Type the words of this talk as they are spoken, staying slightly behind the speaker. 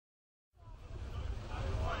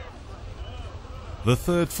The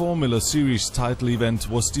third Formula Series title event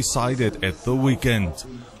was decided at the weekend,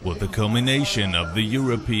 with the culmination of the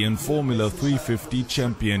European Formula 350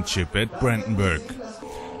 Championship at Brandenburg.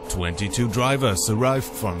 22 drivers arrived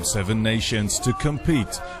from 7 nations to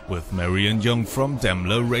compete, with Marion Young from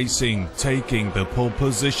Daimler Racing taking the pole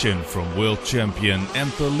position from world champion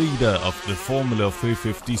and the leader of the Formula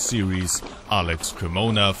 350 series, Alex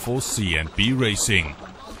Cremona, for C&B Racing.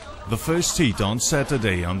 The first heat on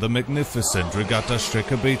Saturday on the magnificent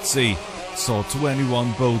Regattastrecke BC saw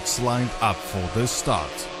 21 boats lined up for the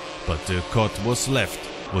start, but the Cot was left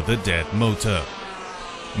with a dead motor.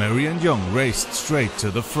 Marion Young raced straight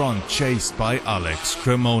to the front, chased by Alex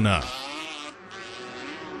Cremona.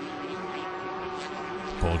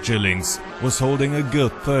 Paul Gillings was holding a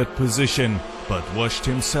good third position, but washed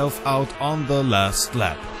himself out on the last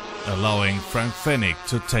lap, allowing Frank Fennig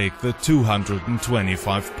to take the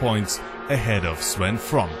 225 points ahead of Sven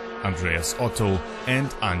Fromm, Andreas Otto and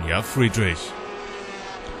Anja Friedrich.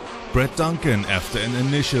 Brett Duncan, after an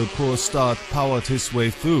initial poor start, powered his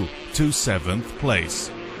way through to 7th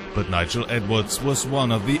place, but Nigel Edwards was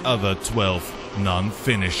one of the other 12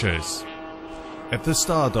 non-finishers. At the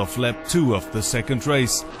start of lap 2 of the second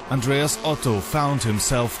race, Andreas Otto found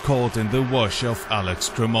himself caught in the wash of Alex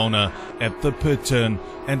Cremona at the pit turn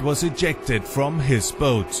and was ejected from his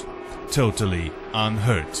boat, totally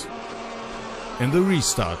unhurt. In the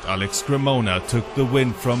restart, Alex Cremona took the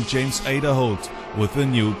win from James Aderholt with the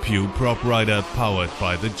new Pew prop rider powered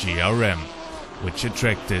by the GRM, which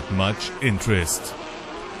attracted much interest.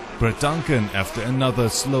 Brett Duncan, after another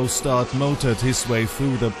slow start, motored his way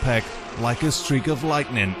through the pack like a streak of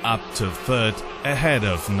lightning up to third, ahead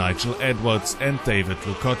of Nigel Edwards and David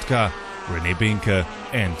Lukotka, René Binke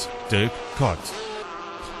and Dirk Cot.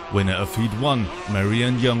 Winner of Heat 1,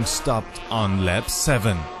 Marion Young, stopped on lap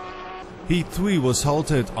 7. Heat 3 was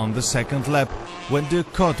halted on the second lap when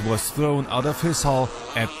Dirk Cot was thrown out of his hull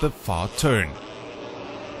at the far turn.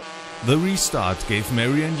 The restart gave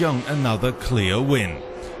Marion Young another clear win.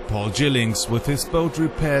 Paul Gillings, with his boat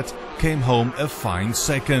repaired, came home a fine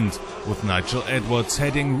second, with Nigel Edwards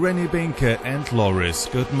heading René Binke and Loris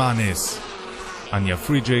Goodmanis. Anja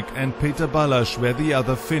Friedrich and Peter Ballasch were the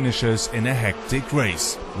other finishers in a hectic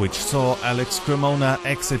race, which saw Alex Cremona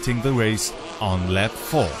exiting the race on lap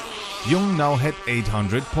 4. Young now had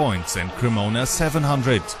 800 points and Cremona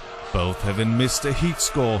 700, both having missed a heat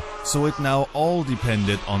score, so it now all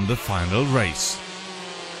depended on the final race.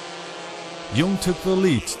 Young took the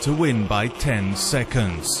lead to win by 10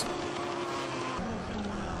 seconds.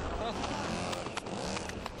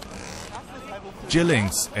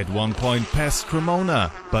 Gillings at one point passed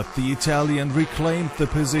Cremona, but the Italian reclaimed the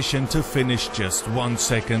position to finish just 1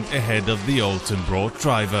 second ahead of the Alton Broad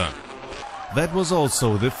driver. That was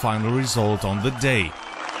also the final result on the day.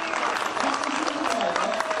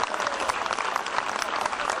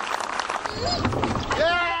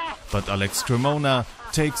 But Alex Cremona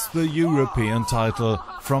takes the European title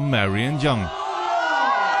from Marion Young.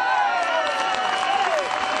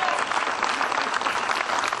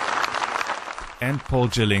 And Paul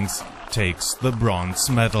Gillings takes the bronze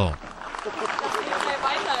medal.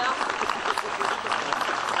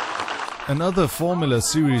 Another Formula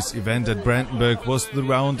Series event at Brandenburg was the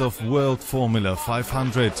round of World Formula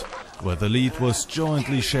 500, where the lead was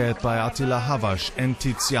jointly shared by Attila Havasch and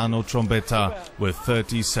Tiziano Trombetta with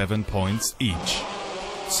 37 points each.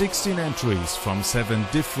 16 entries from 7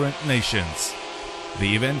 different nations.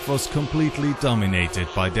 The event was completely dominated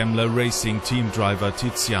by Daimler Racing team driver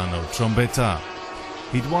Tiziano Trombetta.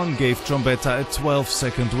 Heat 1 gave Trombetta a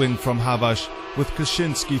 12-second win from Havasch, with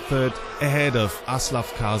Kaczynski third ahead of Aslav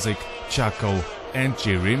Kasik, Chako and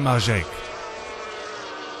Jiří Mažek.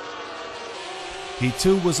 Heat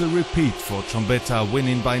 2 was a repeat for Trombetta,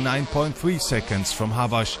 winning by 9.3 seconds from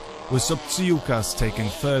Havasch, with Sobciukas taking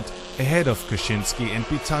third ahead of Kaczynski and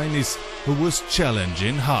Pitainis, who was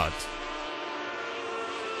challenging hard.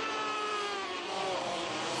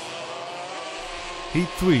 Heat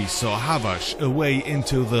 3 saw Havasch away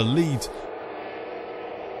into the lead,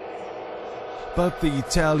 but the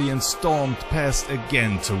Italian stormed past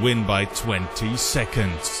again to win by 20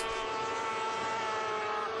 seconds.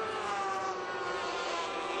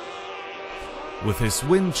 With his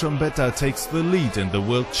win, Trombetta takes the lead in the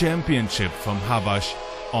World Championship from Havasch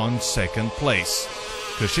on 2nd place.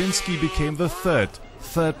 Kaczynski became the third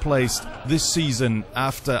placed this season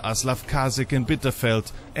after Aslav Kasik in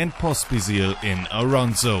Bitterfeld and Pospisil in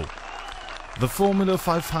Aronso. The Formula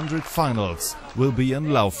 500 finals will be in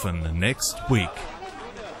Laufen next week.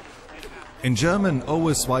 In German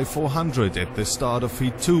OSY 400 at the start of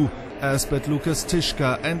Heat 2, Asbert Lukas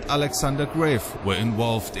Tischka and Alexander Grave were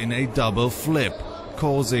involved in a double flip.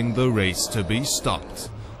 causing the race to be stopped.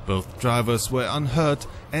 Both drivers were unhurt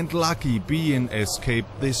and lucky being escaped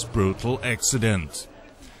this brutal accident.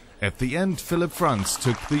 At the end, Philipp Franz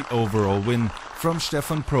took the overall win from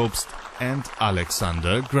Stefan Probst and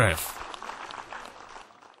Alexander Graf.